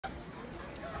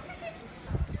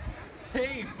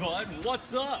Hey, bud,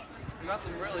 what's up?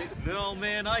 Nothing really. No,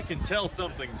 man, I can tell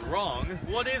something's wrong.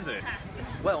 What is it?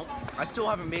 Well, I still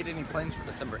haven't made any plans for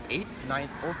December 8th, 9th,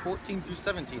 or 14th through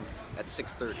 17th at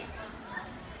 6:30.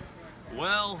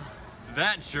 Well,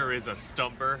 that sure is a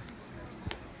stumper.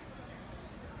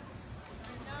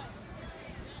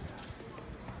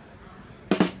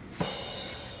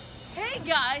 Hey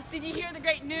guys, did you hear the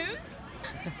great news?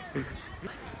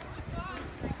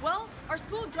 Well, our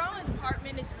school drama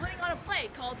department is putting on a play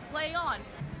called Play On.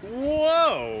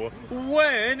 Whoa!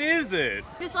 When is it?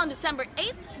 This on December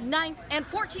 8th, 9th, and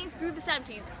 14th through the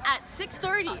 17th at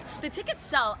 6:30. The tickets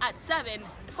sell at 7,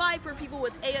 5 for people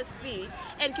with ASB,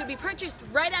 and can be purchased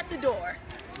right at the door.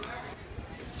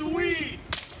 Sweet!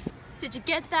 Did you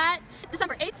get that?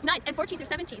 December 8th, 9th, and 14th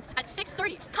through 17th at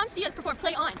 6:30. Come see us perform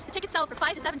Play On. The tickets sell for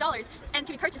 $5 to $7 and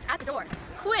can be purchased at the door.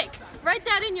 Quick, write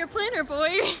that in your planner,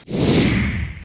 boy.